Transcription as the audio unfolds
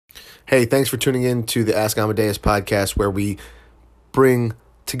Hey, thanks for tuning in to the Ask Amadeus podcast, where we bring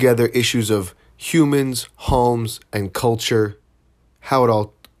together issues of humans, homes, and culture, how it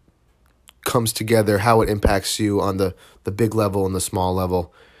all comes together, how it impacts you on the big level and the small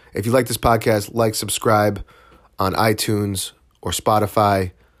level. If you like this podcast, like, subscribe on iTunes or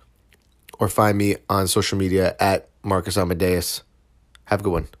Spotify, or find me on social media at Marcus Amadeus. Have a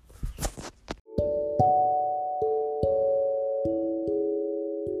good one.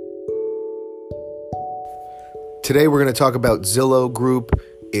 Today we're going to talk about Zillow Group.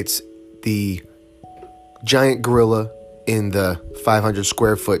 It's the giant gorilla in the 500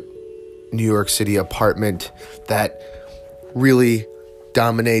 square foot New York City apartment that really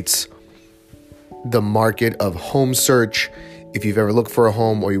dominates the market of home search. If you've ever looked for a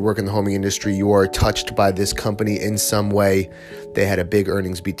home or you work in the homing industry, you are touched by this company in some way. They had a big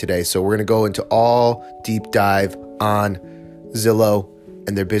earnings beat today. So we're going to go into all deep dive on Zillow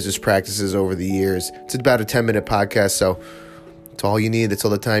and their business practices over the years. It's about a 10-minute podcast, so it's all you need. That's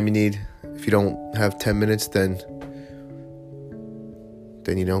all the time you need. If you don't have 10 minutes, then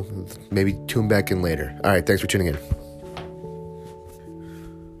maybe tune back in later. All right, thanks for tuning in.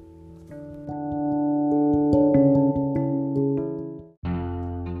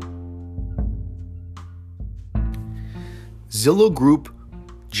 Zillow Group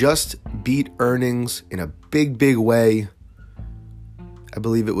just beat earnings in a big way. I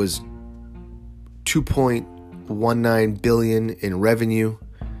believe it was $2.19 billion in revenue.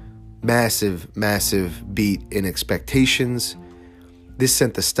 Massive beat in expectations. This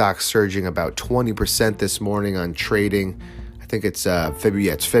sent the stock surging about 20% this morning on trading. I think it's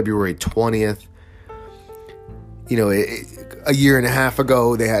February 20th. A year and a half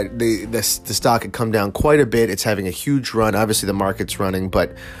ago, they had the stock had come down quite a bit. It's having a huge run. Obviously, the market's running,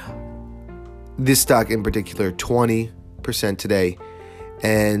 but this stock in particular, 20% today.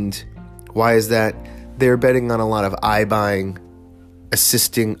 And why is that? They're betting on a lot of iBuying,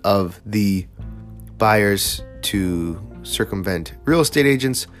 assisting of the buyers to circumvent real estate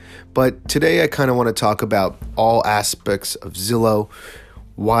agents. But today I kind of want to talk about all aspects of Zillow,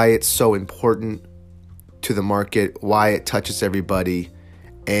 why it's so important to the market, why it touches everybody,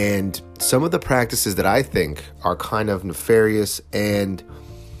 and some of the practices that I think are kind of nefarious and,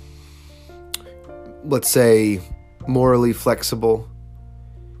 let's say, morally flexible.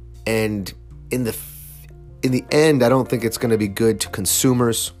 And in the end, I don't think it's going to be good to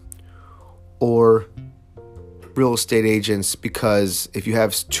consumers or real estate agents, because if you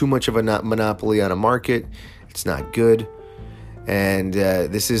have too much of a monopoly on a market, it's not good. And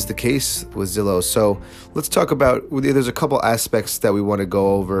this is the case with Zillow. So let's talk about, there's a couple aspects that we want to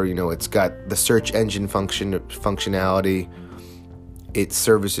go over. It's got the search engine functionality. It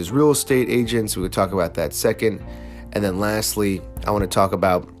services real estate agents. We would talk about that second. And then lastly, I want to talk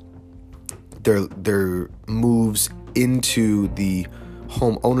about their moves into the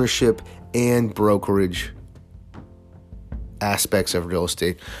home ownership and brokerage aspects of real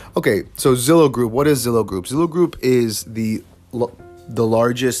estate. Okay, so Zillow Group. What is Zillow Group? Zillow Group is the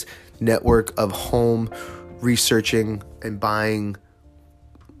largest network of home researching and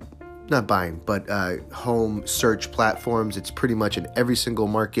home search platforms. It's pretty much in every single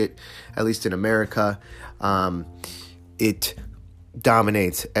market, at least in America. It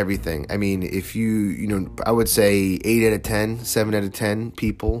dominates everything. I mean, if I would say 7 out of 10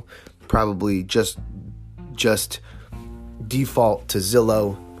 people probably just default to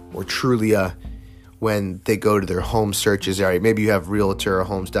Zillow or Trulia when they go to their home searches. All right, maybe you have Realtor or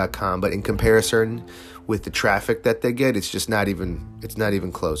Homes.com, but in comparison with the traffic that they get, it's not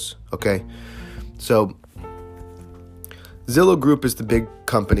even close. Okay, so Zillow Group is the big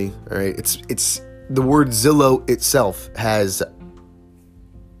company. All right, it's the word Zillow itself has,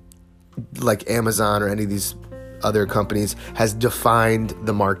 like Amazon or any of these other companies, has defined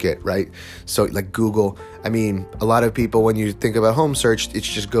the market, right? So like Google, I mean, a lot of people, when you think about home search, it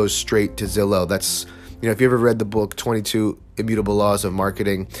just goes straight to Zillow. That's, if you ever read the book 22 Immutable Laws of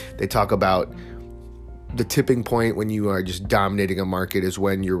Marketing, they talk about the tipping point when you are just dominating a market is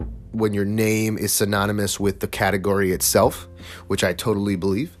when your name is synonymous with the category itself, which I totally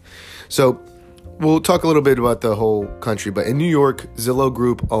believe. So we'll talk a little bit about the whole country, but in New York, Zillow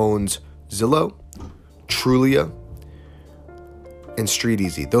Group owns Zillow, Trulia, and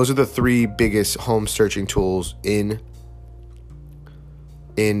StreetEasy. Those are the three biggest home searching tools in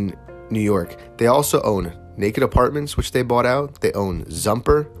New York. They also own Naked Apartments, which they bought out. They own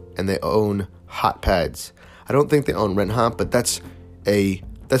Zumper, and they own HotPads. I don't think they own RentHop, but that's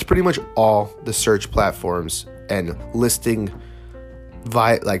pretty much all the search platforms and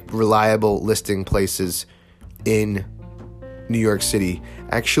reliable listing places in New York City.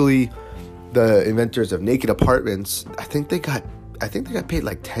 Actually, the inventors of Naked Apartments, I think they got paid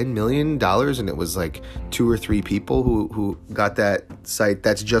like $10 million, and it was like 2 or 3 people who got that site.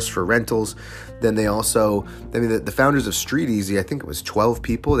 That's just for rentals. Then they also, the founders of StreetEasy, I think it was 12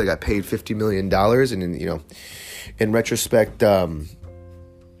 people. They got paid $50 million. And in retrospect, for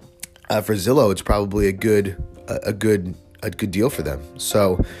Zillow, it's probably a good deal for them.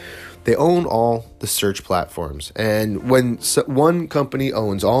 So they own all the search platforms. And when one company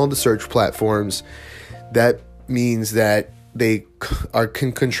owns all the search platforms, that means that they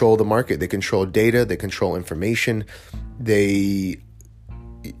can control the market. They control data. They control information. And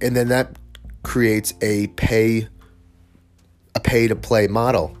then that creates a pay to play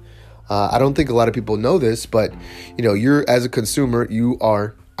model. I don't think a lot of people know this, but you're, as a consumer, you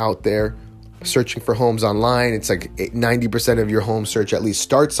are out there searching for homes online. It's like 90% of your home search at least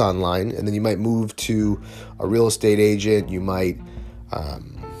starts online, and then you might move to a real estate agent. You might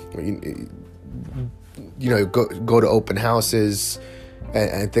go to open houses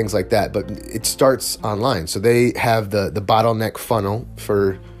and things like that, but it starts online. So they have the bottleneck funnel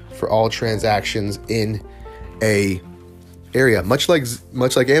for all transactions in a area, much like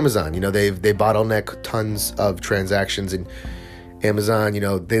Amazon. They bottleneck tons of transactions in Amazon.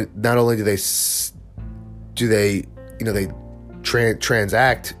 They not only do they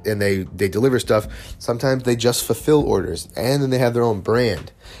transact and they deliver stuff, sometimes they just fulfill orders, and then they have their own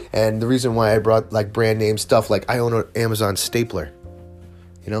brand. And the reason why I brought like brand name stuff, like I own an Amazon stapler,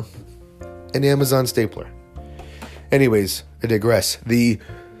 an Amazon stapler. Anyways, I digress. The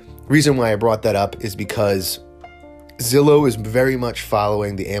reason why I brought that up is because Zillow is very much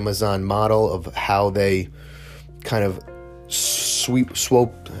following the Amazon model of how they kind of sweeped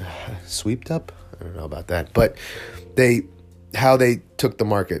up. I don't know about that, but how they took the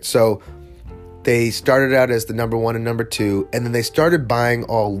market. So they started out as the number 1 and number 2, and then they started buying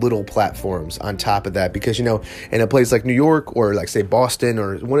all little platforms on top of that, because in a place like New York, or like say Boston,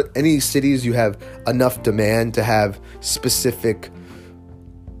 or any cities, you have enough demand to have specific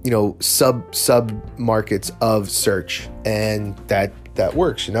sub markets of search, and that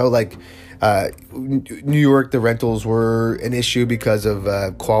works. Like New York, the rentals were an issue because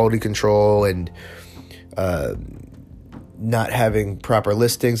of quality control and not having proper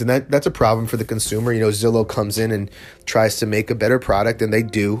listings, and that's a problem for the consumer. Zillow comes in and tries to make a better product, and they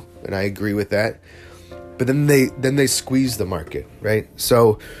do, and I agree with that. But then they squeeze the market, right?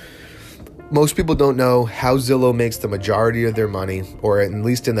 So most people don't know how Zillow makes the majority of their money, or at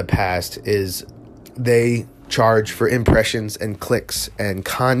least in the past, is they charge for impressions and clicks and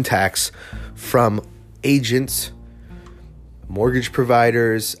contacts from agents, mortgage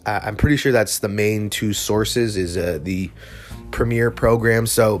providers. I'm pretty sure that's the main 2 sources, is the Premier program.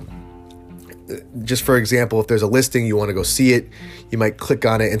 So just for example, if there's a listing, you want to go see it, you might click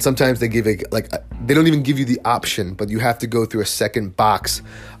on it, and sometimes they give it they don't even give you the option, but you have to go through a second box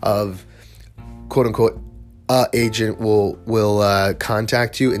of quote unquote agent will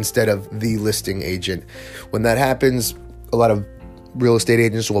contact you instead of the listing agent. When that happens, a lot of real estate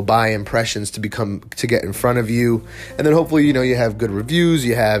agents will buy impressions to get in front of you, and then hopefully you have good reviews,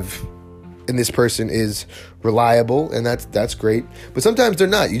 and this person is reliable, and that's great. But sometimes they're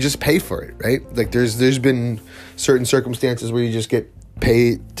not. You just pay for it, right? Like there's been certain circumstances where you just get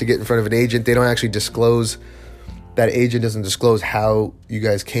paid to get in front of an agent. They don't actually disclose. That agent doesn't disclose how you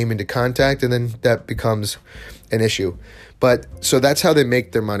guys came into contact, and then that becomes an issue. But so that's how they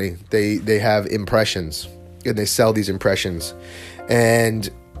make their money. They have impressions, and they sell these impressions. And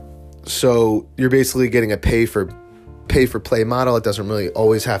so you're basically getting a pay for play model. It doesn't really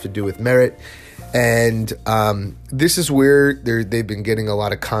always have to do with merit. And this is where they've been getting a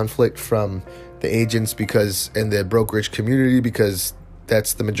lot of conflict from the agents and the brokerage community, because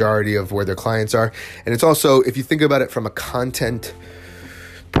that's the majority of where their clients are. And it's also, if you think about it from a content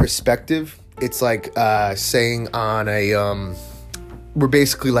perspective, it's like saying on we're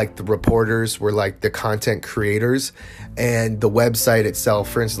basically like the reporters, we're like the content creators, and the website itself,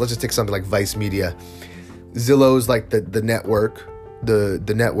 for instance, let's just take something like Vice Media. Zillow's like the network,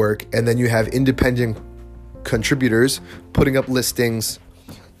 the network, and then you have independent contributors putting up listings,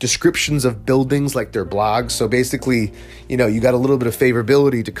 descriptions of buildings like their blogs. So basically, you got a little bit of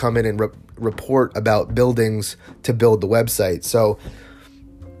favorability to come in and report about buildings to build the website. So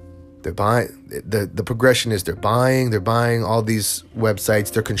they're buying, the progression is they're buying all these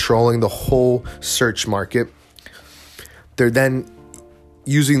websites. They're controlling the whole search market. They're then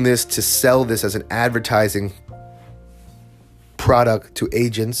using this to sell this as an advertising product to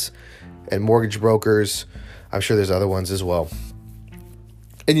agents and mortgage brokers. I'm sure there's other ones as well.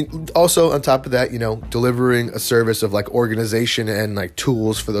 also on top of that, delivering a service of like organization and like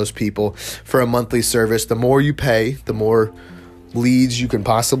tools for those people for a monthly service. The more you pay, the more leads you can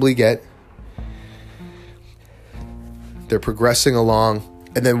possibly get. They're progressing along.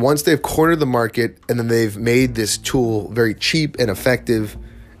 And then once they've cornered the market and then they've made this tool very cheap and effective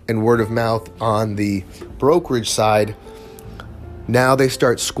and word of mouth on the brokerage side, now they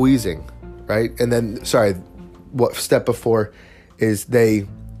start squeezing, right? And then, what step before is they've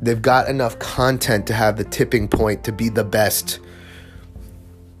got enough content to have the tipping point to be the best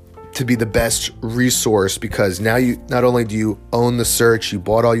resource, because now you not only do you own the search, you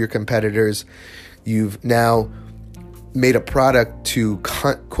bought all your competitors, you've now made a product to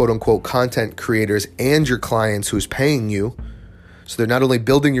quote unquote content creators and your clients who's paying you. So they're not only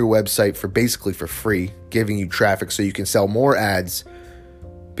building your website for basically for free, giving you traffic so you can sell more ads,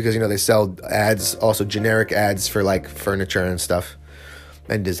 because they sell ads, also generic ads for like furniture and stuff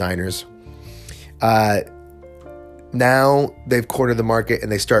and designers. Now they've cornered the market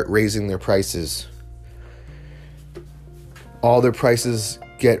and they start raising their prices. All their prices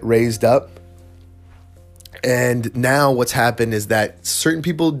get raised up. And now what's happened is that certain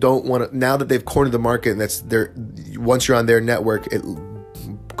people don't want to, now that they've cornered the market, and once you're on their network, it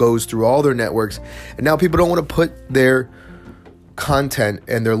goes through all their networks. And now people don't want to put their content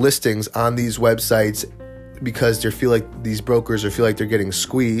and their listings on these websites because they feel like these brokers feel like they're getting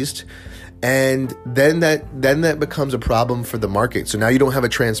squeezed. And then that becomes a problem for the market. So now you don't have a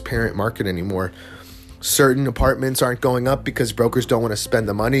transparent market anymore. Certain apartments aren't going up because brokers don't want to spend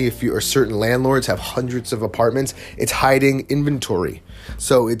the money. Or certain landlords have hundreds of apartments, it's hiding inventory.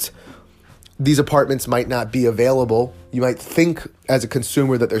 So these apartments might not be available. You might think as a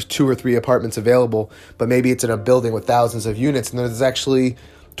consumer that there's 2 or 3 apartments available, but maybe it's in a building with thousands of units and there's actually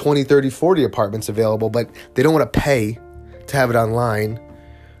 20, 30, 40 apartments available, but they don't want to pay to have it online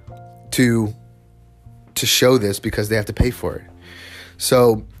to show this because they have to pay for it.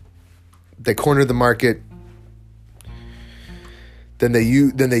 So they cornered the market. Then they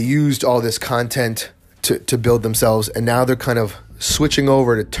used all this content to build themselves, and now they're kind of switching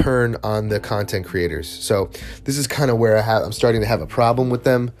over to turn on the content creators. So this is kind of where I'm starting to have a problem with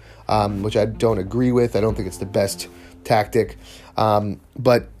them, which I don't agree with. I don't think it's the best tactic.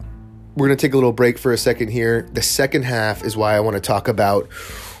 But we're going to take a little break for a second here. The second half is why I want to talk about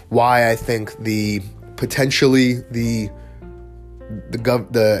why I think the I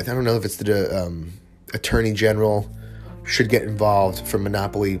don't know if it's the Attorney General should get involved for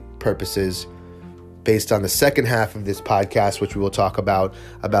monopoly purposes, based on the second half of this podcast, which we will talk about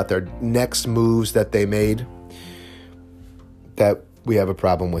their next moves that they made that we have a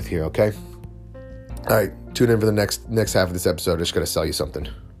problem with here, okay? All right, tune in for the next half of this episode. I'm just going to sell you something.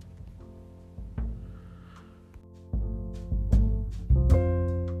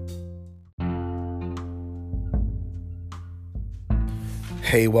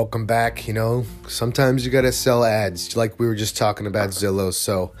 Hey, welcome back. Sometimes you got to sell ads, like we were just talking about Zillow.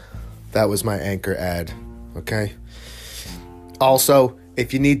 So that was my anchor ad. Okay. Also,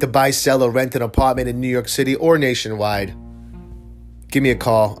 if you need to buy, sell, or rent an apartment in New York City or nationwide, give me a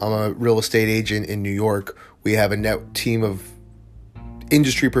call. I'm a real estate agent in New York. We have a team of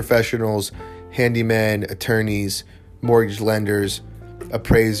industry professionals, handymen, attorneys, mortgage lenders,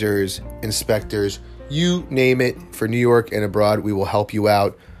 appraisers, inspectors. You name it, for New York and abroad, we will help you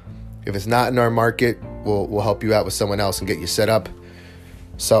out. If it's not in our market, we'll help you out with someone else and get you set up.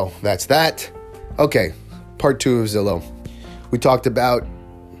 So that's that. Okay, part 2 of Zillow. We talked about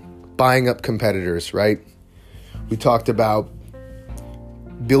buying up competitors, right? We talked about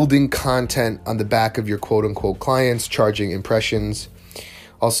building content on the back of your quote-unquote clients, charging impressions.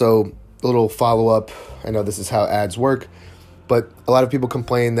 Also, a little follow-up. I know this is how ads work, but a lot of people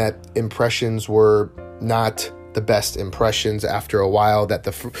complain that impressions were not the best impressions after a while, that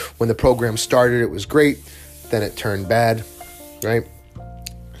when the program started, it was great, then it turned bad, right?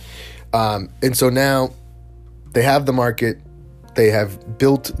 And so now they have the market, they have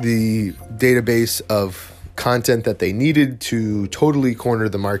built the database of content that they needed to totally corner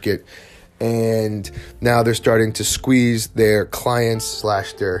the market, and now they're starting to squeeze their clients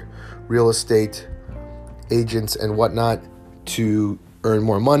 / their real estate agents and whatnot to earn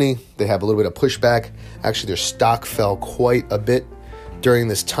more money. They have a little bit of pushback. Actually, their stock fell quite a bit during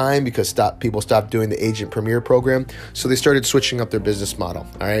this time because people stopped doing the Agent Premier program. So they started switching up their business model.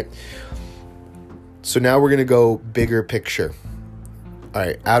 All right. So now we're going to go bigger picture. All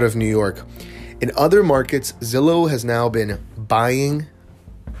right. Out of New York. In other markets, Zillow has now been buying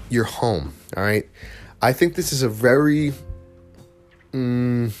your home. All right. I think this is one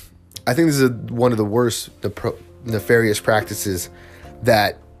of the worst nefarious practices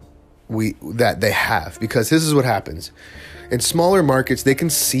that that they have, because this is what happens. In smaller markets, they can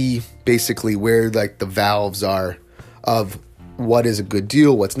see basically where like the valves are of what is a good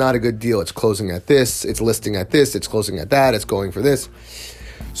deal, what's not a good deal. It's closing at this, it's listing at this, it's closing at that, it's going for this.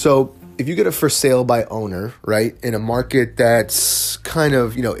 So if you get a for sale by owner, right, in a market that's kind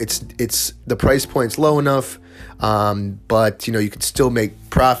of, it's the price point's low enough, but you can still make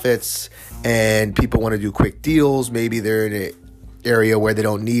profits, and people want to do quick deals. Maybe they're in an area where they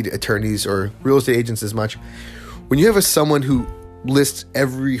don't need attorneys or real estate agents as much. When you have someone who lists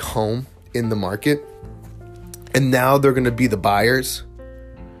every home in the market, and now they're going to be the buyers,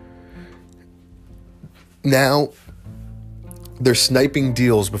 now they're sniping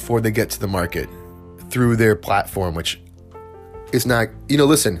deals before they get to the market through their platform, which is not,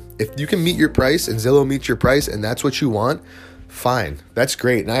 listen, if you can meet your price and Zillow meets your price and that's what you want, fine. That's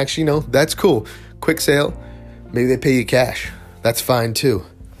great. And I actually that's cool. Quick sale, maybe they pay you cash. That's fine too.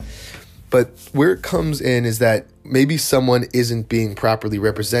 But where it comes in is that maybe someone isn't being properly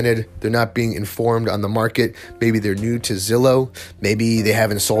represented. They're not being informed on the market. Maybe they're new to Zillow. Maybe they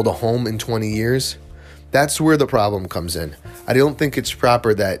haven't sold a home in 20 years. That's where the problem comes in. I don't think it's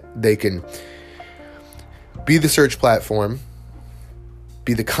proper that they can be the search platform,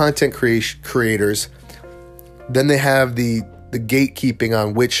 be the content creators. Then they have the gatekeeping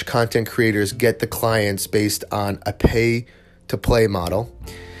on which content creators get the clients based on a pay-to-play model.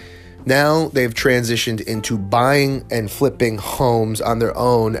 Now they've transitioned into buying and flipping homes on their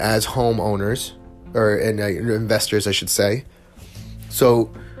own as homeowners, or investors, I should say.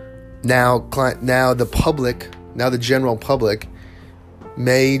 So now the general public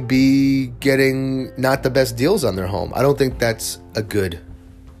may be getting not the best deals on their home. I don't think that's a good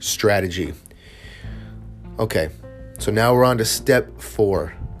strategy. Okay, so now we're on to step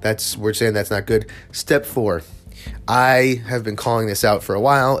 4. We're saying that's not good. Step 4. I have been calling this out for a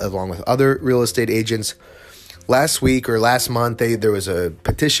while, along with other real estate agents. Last week or last month, there was a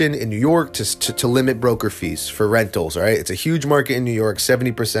petition in New York to limit broker fees for rentals. All right, it's a huge market in New York.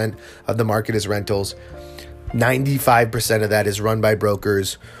 70% of the market is rentals. 95% of that is run by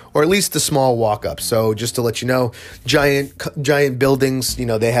brokers, or at least the small walk-ups. So just to let you know, giant buildings,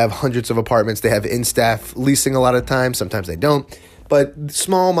 they have hundreds of apartments. They have in-staff leasing a lot of times. Sometimes they don't. But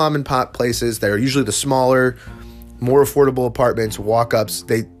small mom-and-pop places that are usually the smaller, more affordable apartments, walk-ups,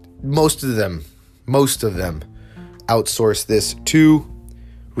 most of them outsource this to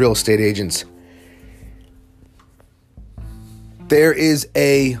real estate agents. There is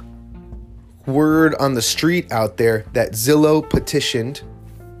a word on the street out there that Zillow petitioned,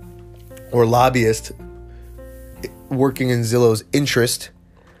 or lobbyist working in Zillow's interest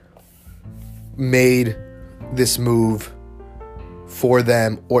made this move for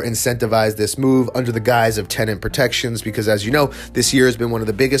them, or incentivize this move under the guise of tenant protections, because as you know, this year has been one of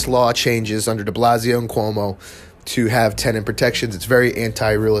the biggest law changes under de Blasio and Cuomo to have tenant protections. It's very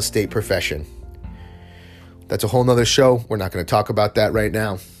anti-real estate profession. That's a whole nother show. We're not going to talk about that right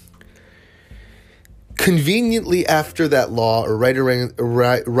now. Conveniently after that law, or right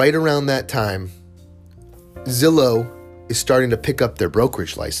around that time, Zillow is starting to pick up their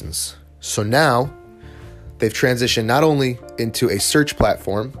brokerage license. So now they've transitioned not only into a search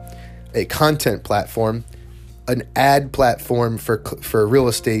platform, a content platform, an ad platform for real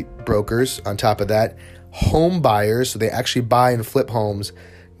estate brokers. On top of that, home buyers, so they actually buy and flip homes.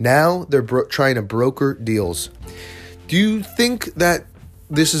 Now they're trying to broker deals. Do you think that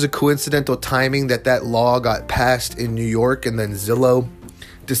this is a coincidental timing that law got passed in New York, and then Zillow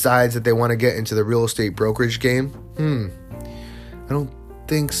decides that they want to get into the real estate brokerage game? I don't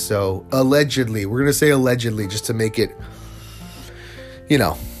think so. Allegedly. We're going to say allegedly just to make it,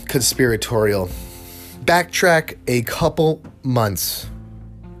 conspiratorial. Backtrack a couple months.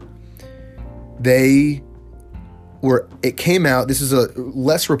 It came out, this is a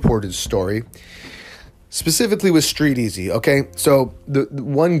less reported story, specifically with StreetEasy, okay? So the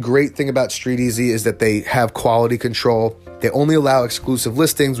one great thing about StreetEasy is that they have quality control. They only allow exclusive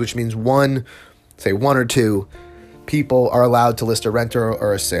listings, which means one or two people are allowed to list a renter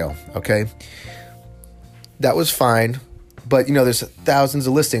or a sale, okay? That was fine, but there's thousands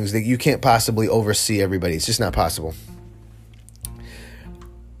of listings that you can't possibly oversee everybody. It's just not possible.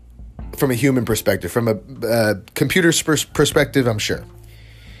 From a human perspective, from a computer perspective, I'm sure.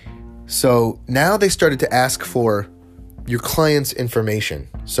 So now they started to ask for your client's information.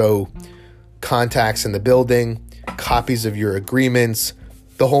 So contacts in the building, copies of your agreements,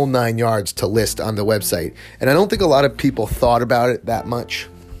 the whole 9 yards to list on the website. And I don't think a lot of people thought about it that much,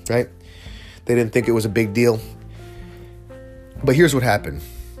 right? They didn't think it was a big deal. But here's what happened.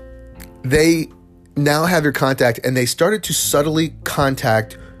 They now have your contact, and they started to subtly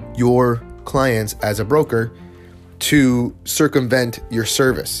contact your clients as a broker to circumvent your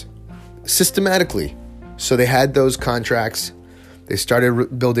service systematically. So they had those contracts. They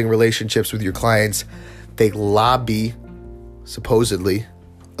started building relationships with your clients. They lobby, supposedly,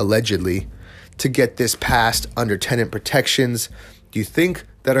 allegedly, to get this passed under tenant protections. Do you think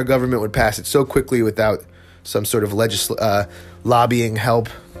that our government would pass it so quickly without some sort of lobbying help?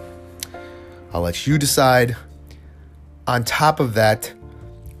 I'll let you decide. On top of that,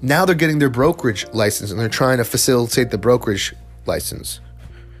 now they're getting their brokerage license and they're trying to facilitate the brokerage license.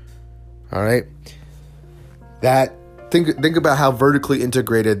 All right? Think about how vertically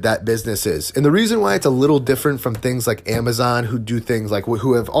integrated that business is. And the reason why it's a little different from things like Amazon, who do things like,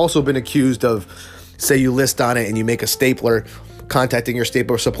 who have also been accused of, say you list on it and you make a stapler, contacting your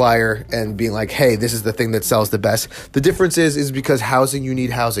stapler supplier and being like, hey, this is the thing that sells the best. The difference is because housing, you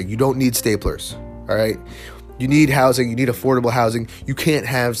need housing. You don't need staplers, all right? You need housing. You need affordable housing. You can't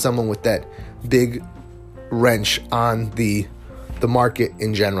have someone with that big wrench on the market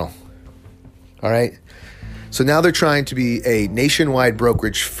in general, all right? So now they're trying to be a nationwide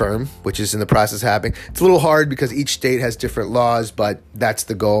brokerage firm, which is in the process of happening. It's a little hard because each state has different laws, but that's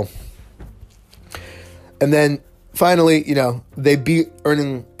the goal. And then finally, they beat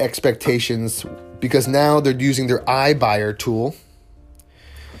earning expectations because now they're using their iBuyer tool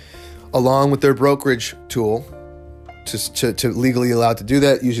along with their brokerage tool to legally allowed to do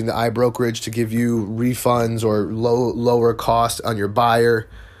that, using the iBrokerage to give you refunds or lower costs on your buyer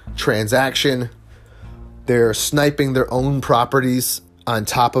transaction. They're sniping their own properties on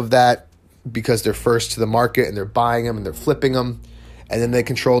top of that because they're first to the market and they're buying them and they're flipping them, and then they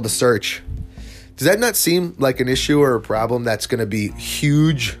control the search. Does that not seem like an issue or a problem that's going to be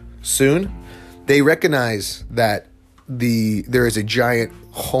huge soon? They recognize that there is a giant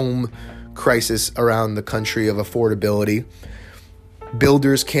home crisis around the country of affordability.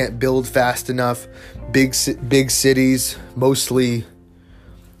 Builders can't build fast enough. Big cities, mostly,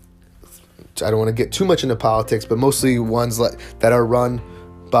 I don't want to get too much into politics, but mostly ones that are run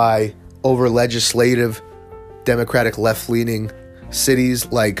by over-legislative, Democratic left-leaning cities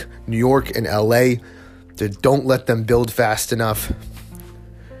like New York and LA, that don't let them build fast enough.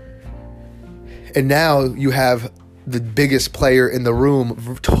 And now you have the biggest player in the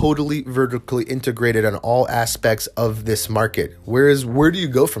room totally vertically integrated on all aspects of this market. Where do you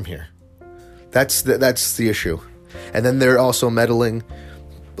go from here? That's the issue. And then they're also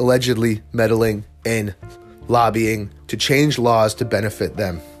allegedly meddling in lobbying to change laws to benefit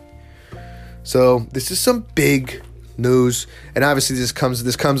them. So this is some big news, and obviously this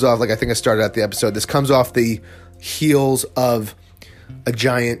comes off, like I think I started out the episode, this comes off the heels of a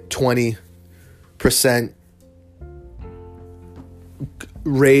giant 20%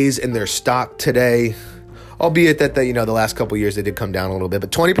 raise in their stock today, albeit that the last couple of years they did come down a little bit,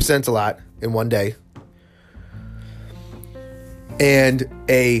 but 20% is a lot in one day. And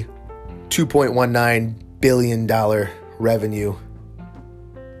a $2.19 billion revenue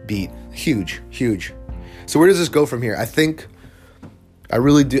beat. Huge. So where does this go from here? I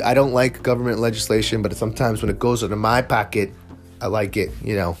really do. I don't like government legislation, but sometimes when it goes into my pocket, I like it.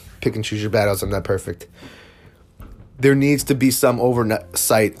 Pick and choose your battles. I'm not perfect. There needs to be some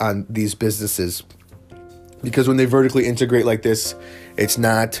oversight on these businesses, because when they vertically integrate like this, it's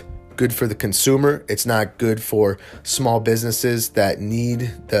not good for the consumer. It's not good for small businesses that need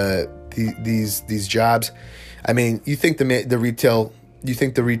these jobs. I mean, you think the retail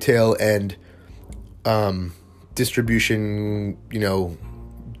and distribution,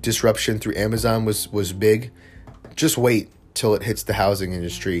 disruption through Amazon was big. Just wait till it hits the housing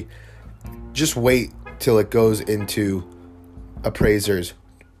industry. Just wait till it goes into appraisers,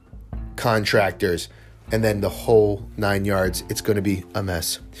 contractors, and then the whole 9 yards. It's going to be a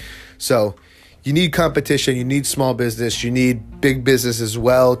mess. So you need competition. You need small business. You need big business as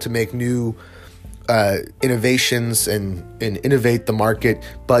well to make new innovations and innovate the market.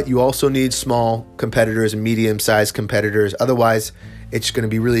 But you also need small competitors and medium-sized competitors. Otherwise, it's going to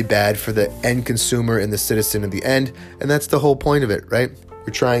be really bad for the end consumer and the citizen at the end. And that's the whole point of it, right?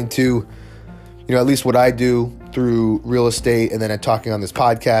 We're trying to, at least what I do through real estate and then talking on this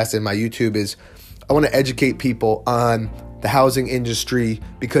podcast and my YouTube is I want to educate people on the housing industry,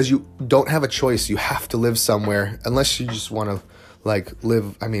 because you don't have a choice. You have to live somewhere, unless you just want to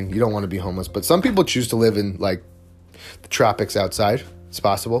live. I mean, you don't want to be homeless, but some people choose to live in the tropics outside. It's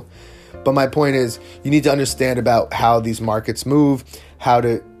possible. But my point is, you need to understand about how these markets move, how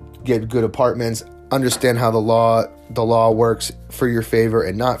to get good apartments, understand how the law works for your favor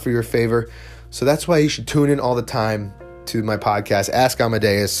and not for your favor. So that's why you should tune in all the time to my podcast, Ask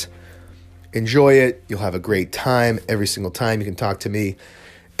Amadeus. Enjoy it. You'll have a great time every single time you can talk to me.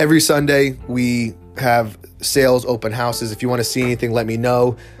 Every Sunday, we have sales open houses. If you want to see anything, let me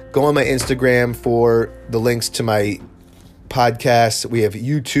know. Go on my Instagram for the links to my podcast. We have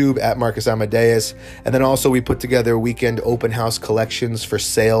YouTube at Marcus Amadeus. And then also we put together weekend open house collections for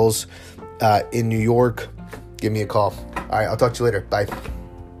sales in New York. Give me a call. All right, I'll talk to you later. Bye.